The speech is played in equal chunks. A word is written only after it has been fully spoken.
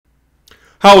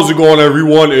How's it going,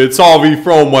 everyone? It's Avi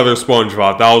from Weather Sponge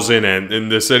 5000, and in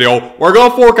this video, we're going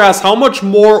to forecast how much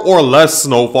more or less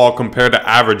snowfall compared to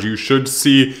average you should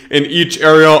see in each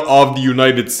area of the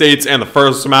United States. And the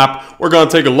first map we're going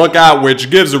to take a look at,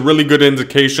 which gives a really good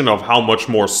indication of how much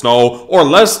more snow or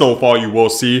less snowfall you will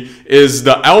see, is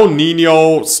the El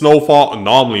Nino snowfall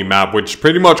anomaly map, which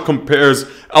pretty much compares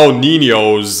El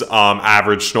Nino's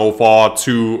average snowfall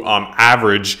to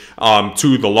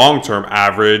the long-term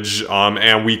average,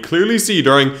 and we clearly see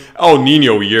during El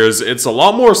Nino years it's a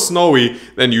lot more snowy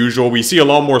than usual. We see a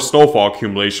lot more snowfall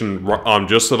accumulation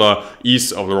just to the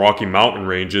east of the Rocky Mountain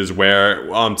ranges, where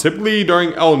typically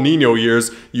during El Nino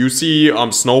years you see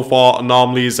snowfall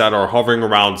anomalies that are hovering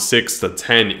around 6 to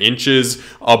 10 inches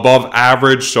above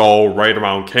average. So right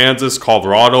around Kansas,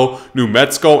 Colorado, New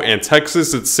Mexico, and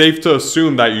Texas, it's safe to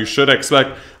assume that you should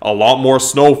expect a lot more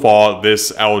snowfall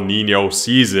this El Nino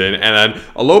season. And then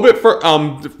a little bit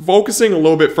focusing a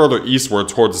little bit further eastward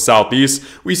towards the southeast,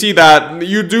 we see that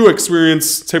you do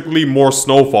experience typically more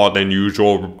snowfall than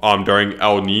usual during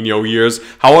El Nino years.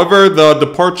 However, the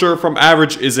departure from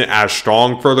average isn't as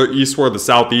strong further eastward. The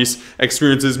southeast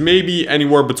experiences maybe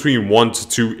anywhere between 1 to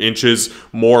 2 inches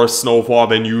more snowfall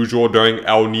than usual during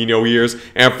El Nino years.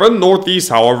 And for the northeast,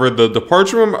 however, the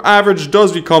departure from average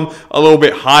does become a little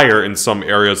bit higher in some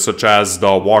areas, such as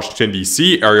the Washington,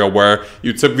 D.C. area, where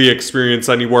you typically experience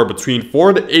anywhere between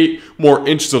 4 to 8 more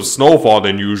inches of snowfall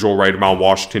than usual right around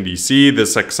Washington, D.C.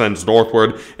 This extends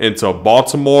northward into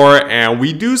Baltimore, and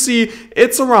we do see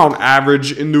it's around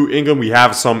average in New England. We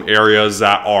have some areas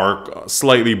that are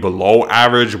slightly below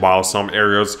average, while some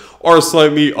areas are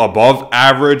slightly above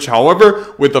average.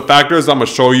 However, with the factors I'm going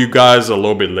to show you guys a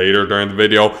little bit later during the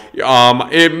video,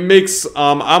 it makes,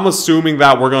 I'm assuming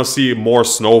that we're going to see more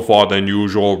snowfall than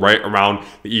usual right around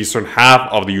the eastern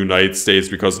half of the United States,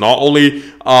 because not only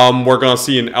we're going to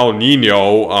see an El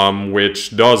Nino,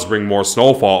 which does bring more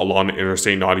snowfall along the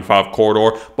Interstate 95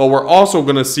 corridor, but we're also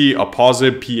going to see a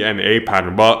positive PNA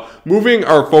pattern. But moving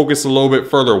our focus a little bit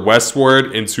further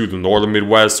westward into the northern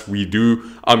Midwest, we do,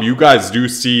 you guys do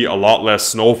see a lot less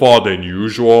snowfall than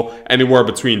usual, anywhere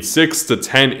between 6 to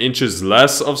 10 inches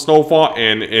less of snowfall,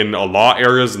 and in a lot of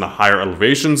areas in the higher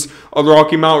elevations of the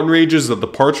Rocky Mountain ranges, the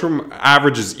departure from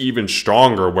average is even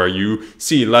stronger, where you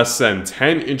see less than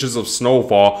 10 inches of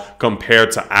snowfall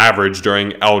compared to average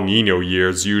during El Nino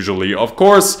years usually. Of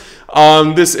course,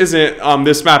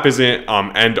 this map isn't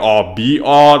end all be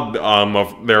all.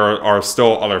 There are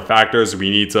still other factors we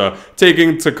need to take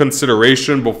into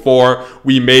consideration before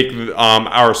we make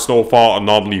our snowfall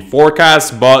anomaly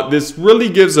forecast, but this really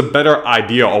gives a better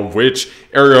idea of which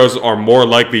areas are more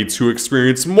likely to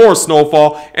experience more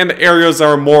snowfall and the areas that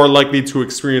are more likely to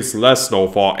experience less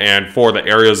snowfall. And for the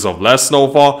areas of less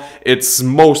snowfall, it's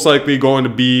most likely going to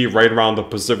be right around the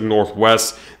Pacific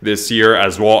Northwest this year,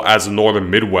 as well as the northern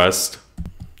Midwest.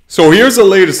 So here's the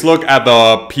latest look at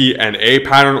the PNA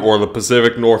pattern, or the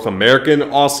Pacific North American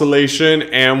Oscillation,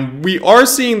 and we are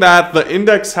seeing that the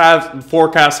index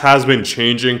forecast has been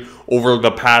changing over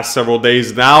the past several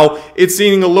days. Now it's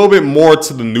leaning a little bit more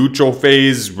to the neutral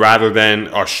phase rather than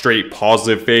a straight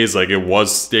positive phase like it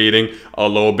was stating a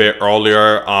little bit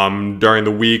earlier during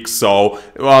the week. So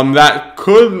that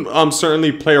could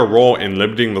certainly play a role in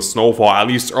limiting the snowfall, at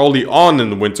least early on in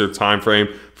the winter time frame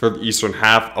for the eastern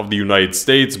half of the United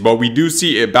States. But we do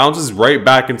see it bounces right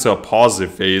back into a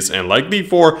positive phase, and likely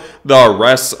for the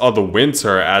rest of the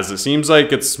winter, as it seems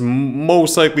like it's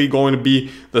most likely going to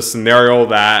be the scenario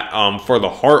that for the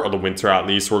heart of the winter, at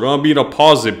least, we're going to be in a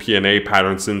positive PNA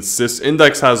pattern, since this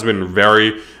index has been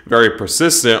very, very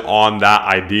persistent on that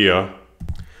idea.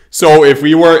 So if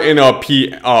we were in a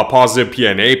positive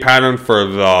PNA pattern for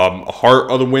the heart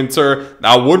of the winter,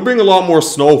 that would bring a lot more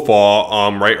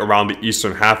snowfall right around the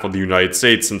eastern half of the United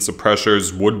States, since the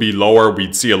pressures would be lower.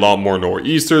 We'd see a lot more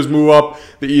nor'easters move up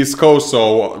the East Coast,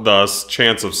 so the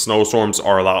chance of snowstorms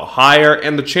are a lot higher,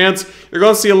 and the chance you're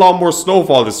going to see a lot more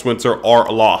snowfall this winter are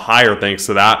a lot higher thanks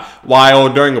to that. While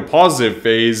during a positive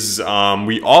phase,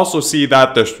 we also see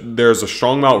that there's a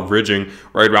strong amount of ridging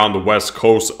right around the west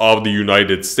coast of the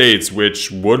United States,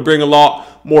 which would bring a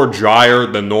lot more drier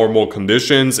than normal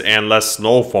conditions and less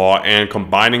snowfall. And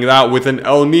combining that with an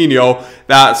El Nino,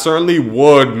 that certainly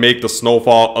would make the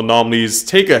snowfall anomalies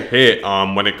take a hit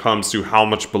when it comes to how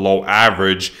much below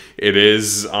average it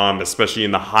is, especially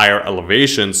in the higher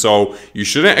elevation. So you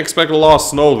shouldn't expect a lot of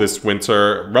snow this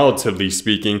winter, relatively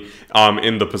speaking,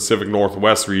 in the Pacific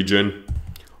Northwest region.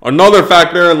 Another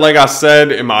factor, like I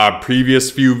said in my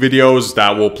previous few videos,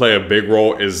 that will play a big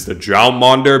role is the drought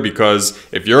monitor, because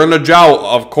if you're in a drought,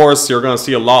 of course, you're going to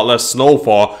see a lot less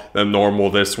snowfall than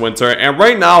normal this winter. And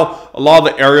right now, a lot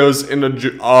of the areas in a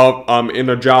drought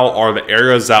are the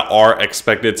areas that are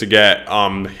expected to get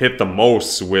hit the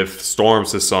most with storm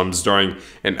systems during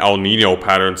an El Nino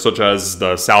pattern, such as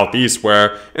the southeast,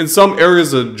 where in some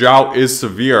areas the drought is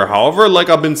severe. However,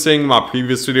 like I've been saying in my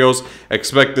previous videos,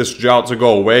 expect this drought to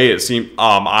go away. It seems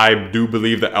I do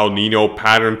believe the El Nino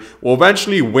pattern will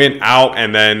eventually win out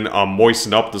and then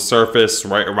moisten up the surface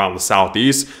right around the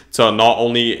southeast to not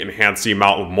only enhance the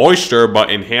amount of moisture,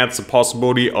 but enhance the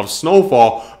possibility of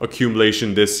snowfall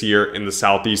accumulation this year in the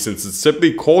southeast, since it's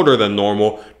typically colder than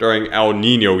normal during El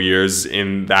Nino years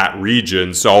in that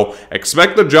region. So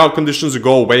expect the drought conditions to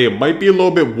go away. It might be a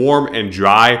little bit warm and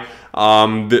dry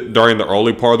during the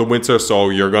early part of the winter, so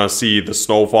you're gonna see the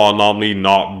snowfall anomaly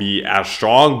not be as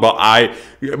strong, but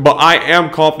I am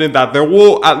confident that there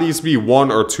will at least be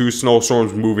 1 or 2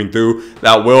 snowstorms moving through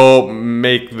that will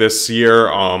make this year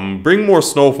bring more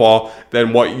snowfall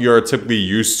than what you're typically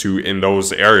used to in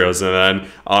those areas. And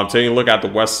then taking a look at the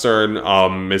western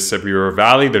Mississippi River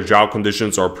Valley, the drought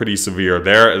conditions are pretty severe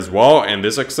there as well, and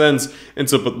this extends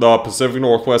into the Pacific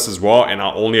Northwest as well. And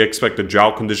I only expect the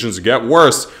drought conditions to get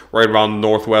worse right around the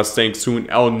Northwest thanks to an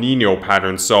El Nino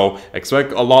pattern, so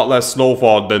expect a lot less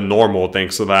snowfall than normal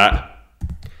thanks to that.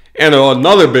 And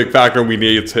another big factor we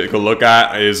need to take a look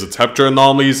at is the temperature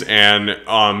anomalies,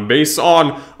 and based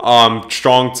on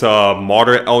strong to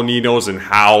moderate El Ninos and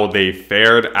how they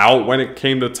fared out when it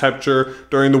came to temperature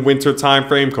during the winter time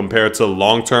frame compared to the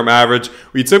long-term average,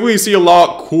 we typically see a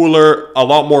lot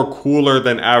more cooler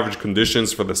than average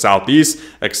conditions for the southeast,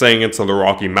 extending into the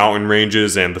Rocky Mountain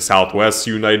ranges and the southwest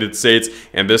United States,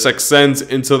 and this extends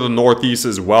into the northeast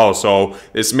as well. So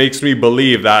this makes me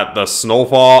believe that the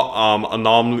snowfall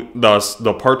anomaly, the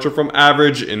departure from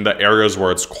average in the areas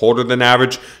where it's colder than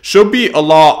average, should be a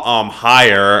lot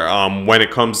higher when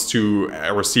it comes to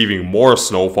receiving more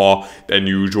snowfall than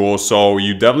usual. So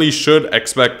you definitely should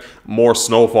expect more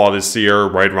snowfall this year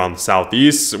right around the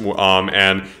southeast,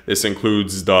 and this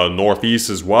includes the northeast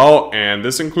as well, and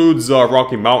this includes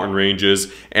Rocky Mountain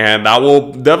ranges, and that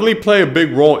will definitely play a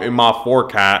big role in my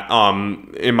forecast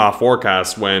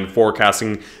when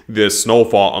forecasting this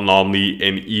snowfall anomaly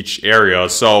in each area.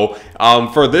 So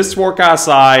for this forecast,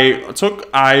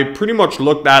 I pretty much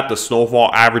looked at the snowfall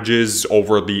averages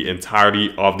over the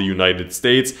entirety of the United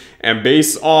States, and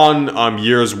based on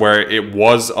years where it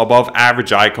was above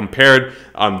average, I compared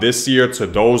this year to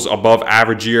those above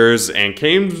average years and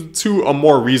came to a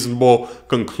more reasonable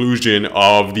conclusion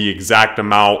of the exact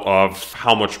amount of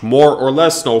how much more or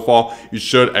less snowfall you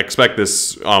should expect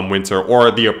this winter,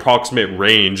 or the approximate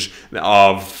range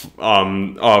of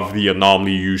the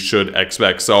anomaly you should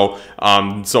expect. So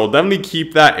definitely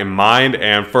keep that in mind.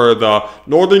 And for the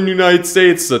northern United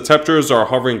States, the temperatures are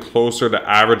hovering closer to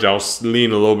average. I'll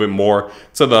lean a little bit more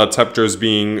to the temperatures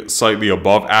being slightly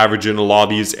above average in a lot of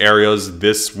these areas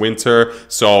this winter,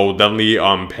 so definitely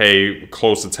pay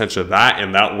close attention to that,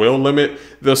 and that will limit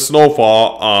the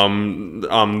snowfall,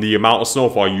 the amount of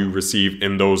snowfall you receive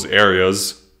in those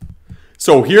areas.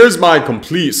 So here's my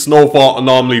complete snowfall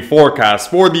anomaly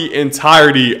forecast for the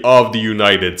entirety of the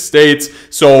United States.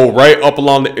 So right up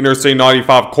along the Interstate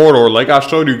 95 corridor, like I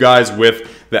showed you guys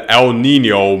with the El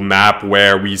Nino map,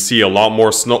 where we see a lot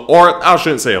more snow, or I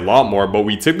shouldn't say a lot more, but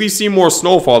we typically see more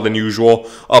snowfall than usual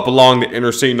up along the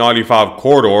Interstate 95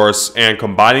 corridors, and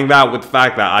combining that with the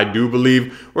fact that I do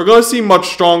believe we're going to see much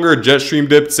stronger jet stream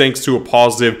dips thanks to a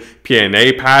positive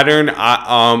PNA pattern,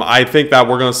 I think that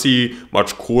we're going to see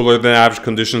much cooler than average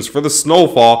conditions for the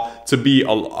snowfall to be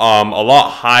a lot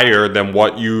higher than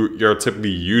what you're typically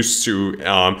used to.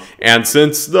 And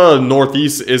since the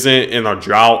Northeast isn't in a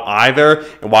drought either,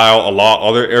 and while a lot of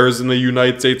other areas in the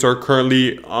United States are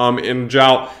currently in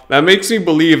drought, that makes me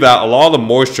believe that a lot of the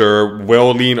moisture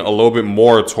will lean a little bit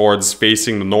more towards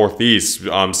facing the Northeast,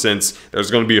 since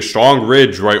there's going to be a strong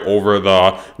ridge right over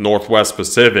the Northwest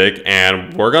Pacific,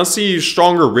 and we're going to see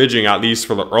stronger ridging, at least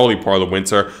for the early part of the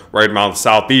winter, right around the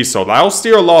Southeast. So that'll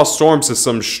steer a lot of storm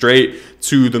systems straight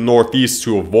to the Northeast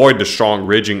to avoid the strong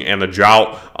ridging and the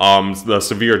drought, the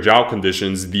severe drought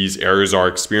conditions these areas are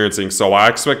experiencing. So I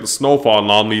expect the snowfall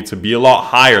anomaly to be a lot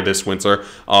higher this winter.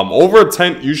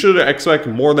 You should expect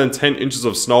more than 10 inches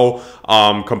of snow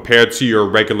compared to your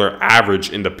regular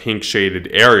average in the pink shaded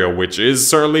area, which is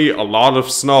certainly a lot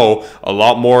of snow, a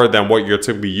lot more than what you're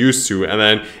typically used to. And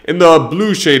then in the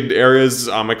blue shaded areas,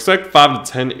 expect 5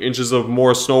 to 10 inches of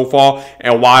more snowfall.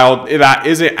 And while that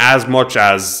isn't as much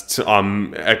as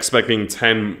expecting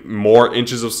 10 more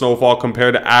inches of snowfall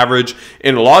compared to average.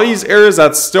 In a lot of these areas,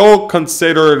 that's still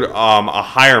considered a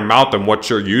higher amount than what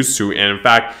you're used to, and in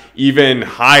fact, even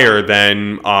higher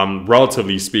than,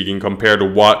 relatively speaking, compared to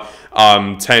what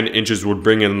 10 inches would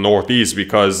bring in the Northeast,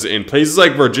 because in places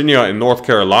like Virginia and North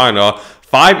Carolina,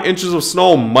 5 inches of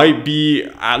snow might be,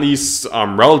 at least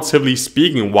relatively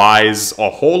speaking wise, a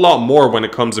whole lot more when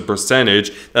it comes to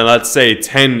percentage than, let's say,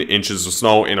 10 inches of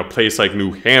snow in a place like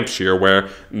New Hampshire, where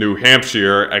New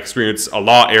Hampshire a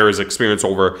lot of areas experience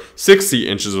over 60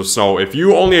 inches of snow. If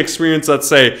you only experience, let's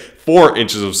say, 4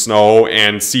 inches of snow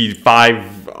and see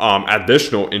 5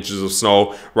 additional inches of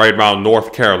snow right around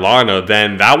North Carolina,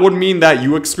 then that would mean that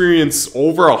you experience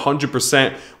over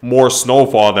 100% more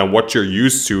snowfall than what you're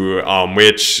used to,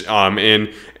 which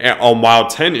while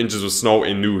 10 inches of snow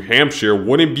in New Hampshire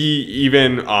wouldn't be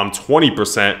even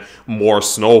 20% more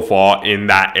snowfall in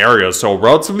that area. So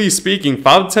relatively speaking,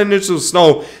 5 to 10 inches of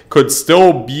snow could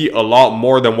still be a lot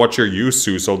more than what you're used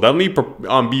to. So definitely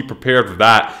be prepared for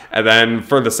that. And then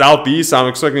for the Southeast, I'm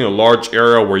expecting a large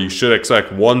area where you should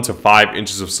expect 1 to 5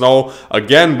 inches of snow.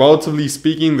 Again, relatively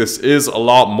speaking, this is a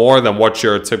lot more than what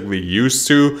you're typically used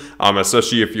to,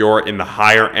 especially if you're in the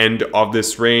higher end of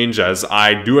this range, as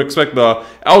I do expect the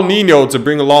El Nino to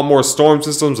bring a lot more storm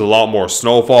systems, a lot more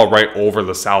snowfall right over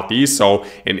the Southeast. So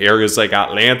in areas like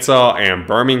Atlanta and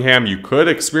Birmingham, you could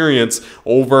experience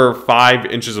over 5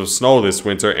 inches of snow this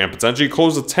winter and potentially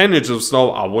close to 10 inches of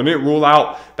snow. I wouldn't rule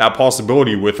out that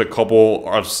possibility with a couple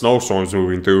of snowstorms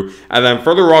moving through. And then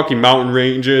for the Rocky Mountain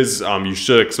ranges, you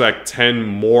should expect 10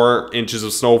 more inches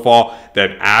of snowfall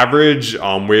than average,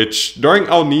 which during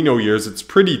El Nino years, it's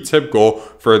pretty typical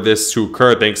for this to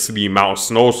occur thanks to the amount of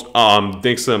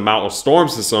storm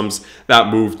systems that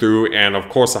move through, and of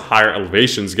course the higher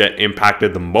elevations get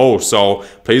impacted the most. So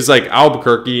places like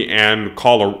Albuquerque and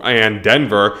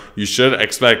Denver, you should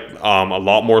expect a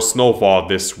lot more snowfall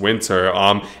this winter.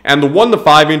 And the 1 to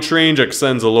 5 inch range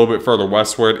extends a little bit further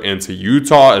westward into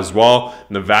Utah as well,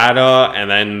 Nevada,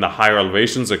 and then the higher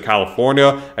elevations of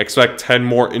California. Expect 10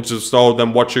 more inches of snow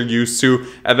than what you're used to.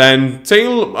 And then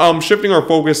shifting our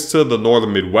focus to the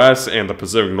northern Midwest and the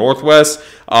Pacific Northwest.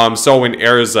 So in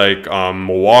areas like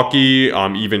Milwaukee,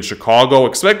 even Chicago,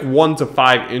 expect 1 to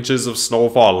 5 inches of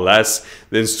snowfall less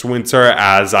this winter,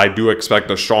 as I do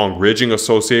expect a strong ridging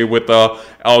associated with the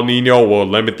El Nino will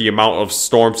limit the amount of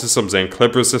storm systems and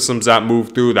clipper systems that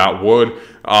move through. That would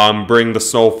bring the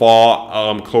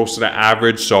snowfall closer to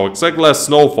average. So expect less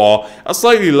snowfall,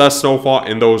 slightly less snowfall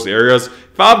in those areas.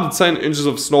 5 to 10 inches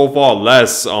of snowfall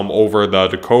less over the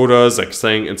Dakotas,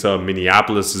 extending into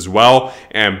Minneapolis as well,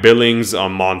 and Billings,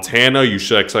 Montana. You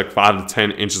should expect 5 to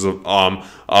 10 inches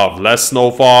of less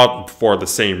snowfall for the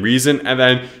same reason. And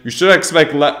then you should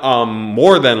expect less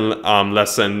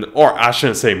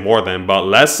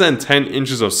than 10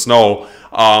 inches of snow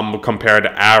compared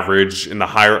to average in the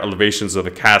higher elevations of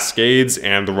the Cascades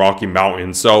and the Rocky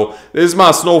Mountains. So this is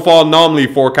my snowfall anomaly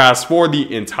forecast for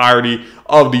the entirety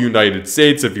of the United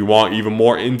States. If you want even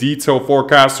more in-detail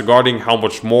forecasts regarding how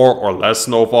much more or less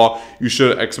snowfall you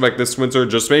should expect this winter,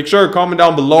 just make sure to comment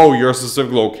down below your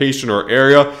specific location or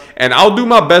area, and I'll do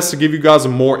my best to give you guys a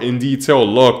more in-detail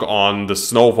look on the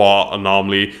snowfall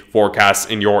anomaly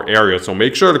forecast in your area. So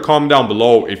make sure to comment down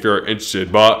below if you're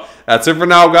interested. But that's it for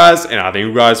now, guys, and I thank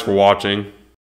you guys for watching.